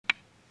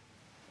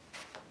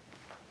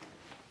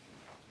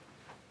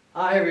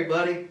Hi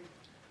everybody,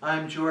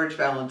 I'm George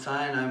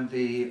Valentine. I'm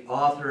the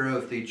author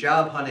of the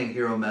Job Hunting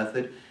Hero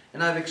Method,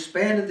 and I've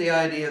expanded the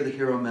idea of the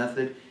Hero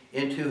Method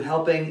into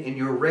helping in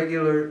your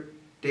regular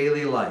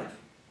daily life.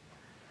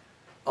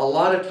 A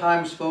lot of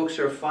times folks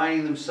are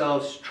finding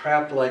themselves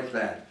trapped like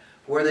that,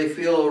 where they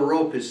feel a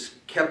rope has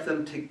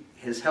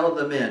held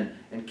them in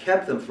and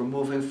kept them from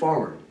moving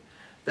forward.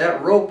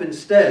 That rope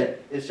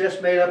instead is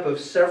just made up of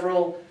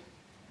several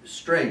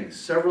strings,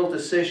 several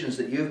decisions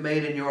that you've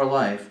made in your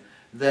life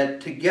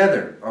that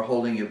together are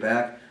holding you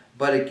back,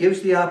 but it gives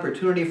the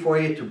opportunity for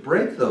you to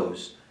break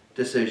those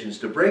decisions,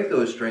 to break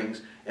those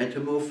strings, and to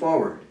move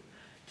forward.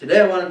 Today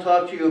I want to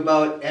talk to you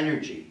about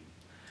energy.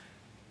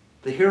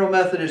 The Hero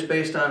Method is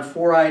based on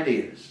 4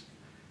 ideas.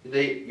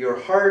 Your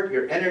heart,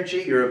 your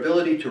energy, your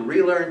ability to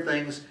relearn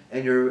things,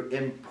 and your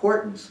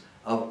importance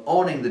of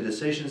owning the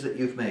decisions that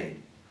you've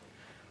made.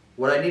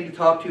 What I need to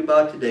talk to you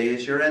about today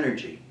is your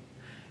energy.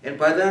 And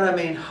by that I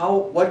mean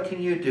what can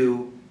you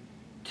do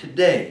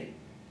today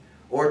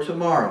or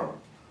tomorrow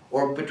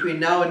or between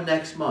now and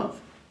next month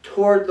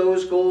toward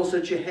those goals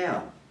that you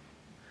have.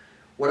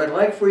 What I'd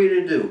like for you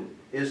to do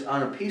is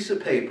on a piece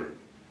of paper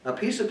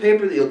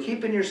that you'll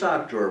keep in your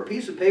sock drawer, a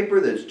piece of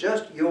paper that's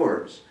just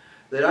yours,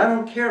 that I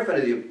don't care if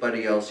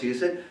anybody else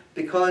sees it,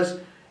 because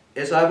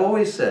as I've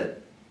always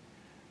said,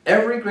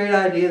 every great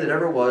idea that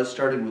ever was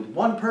started with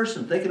one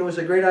person thinking it was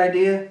a great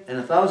idea and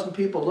 1,000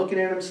 people looking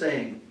at him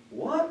saying,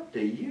 "What are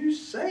you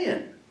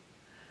saying?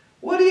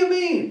 What do you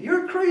mean?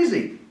 You're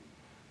crazy."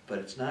 But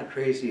it's not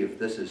crazy if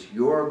this is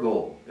your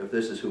goal, if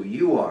this is who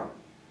you are.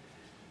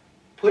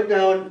 Put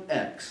down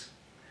X.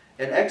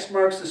 And X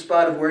marks the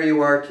spot of where you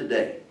are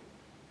today.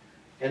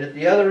 And at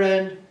the other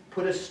end,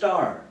 put a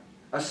star.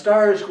 A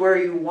star is where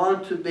you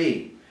want to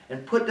be.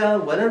 And put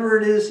down whatever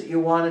it is that you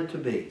want it to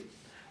be.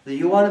 That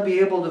you want to be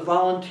able to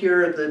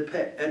volunteer at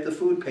the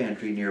food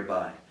pantry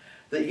nearby.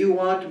 That you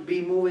want to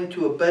be moving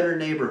to a better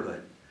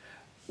neighborhood.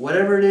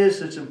 Whatever it is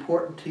that's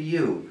important to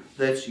you,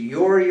 that's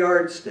your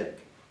yardstick.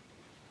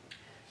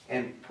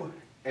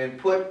 And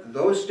put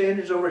those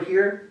standards over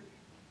here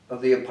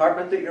of the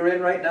apartment that you're in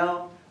right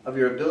now, of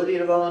your ability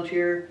to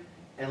volunteer,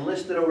 and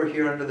list it over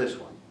here under this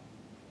one.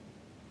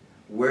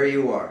 Where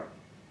you are.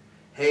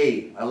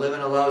 Hey, I live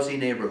in a lousy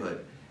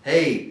neighborhood.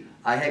 Hey,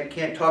 I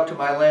can't talk to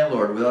my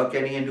landlord without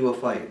getting into a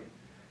fight.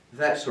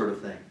 That sort of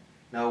thing.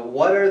 Now,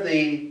 what are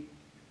the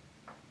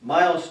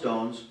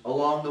milestones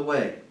along the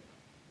way?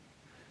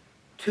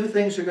 2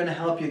 things are going to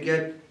help you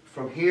get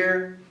from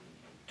here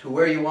to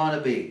where you want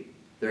to be.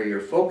 They're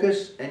your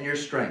focus and your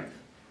strength.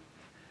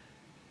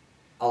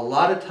 A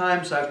lot of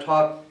times I've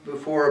talked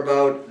before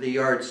about the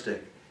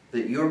yardstick,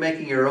 that you're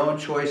making your own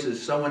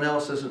choices, someone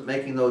else isn't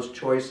making those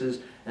choices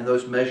and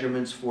those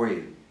measurements for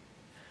you.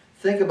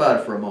 Think about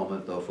it for a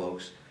moment though,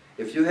 folks.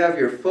 If you have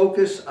your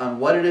focus on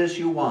what it is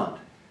you want,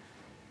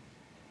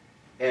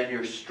 and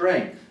your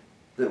strength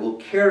that will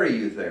carry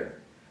you there,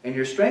 and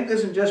your strength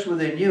isn't just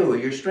within you,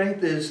 your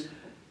strength is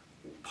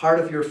part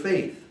of your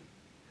faith,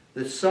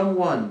 that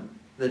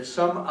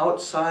some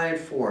outside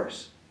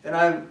force,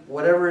 and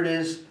whatever it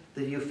is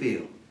that you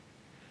feel,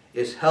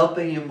 is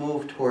helping you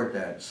move toward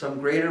that. Some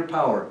greater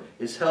power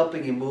is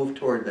helping you move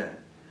toward that.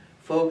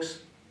 Folks,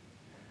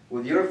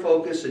 with your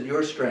focus and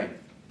your strength,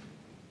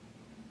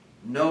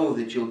 know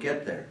that you'll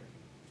get there.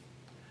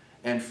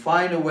 And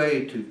find a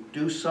way to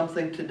do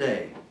something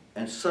today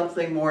and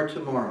something more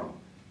tomorrow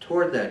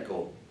toward that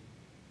goal.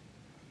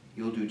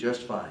 You'll do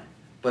just fine.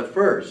 But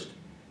first,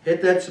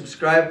 hit that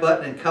subscribe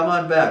button and come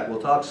on back.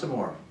 We'll talk some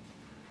more.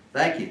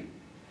 Thank you.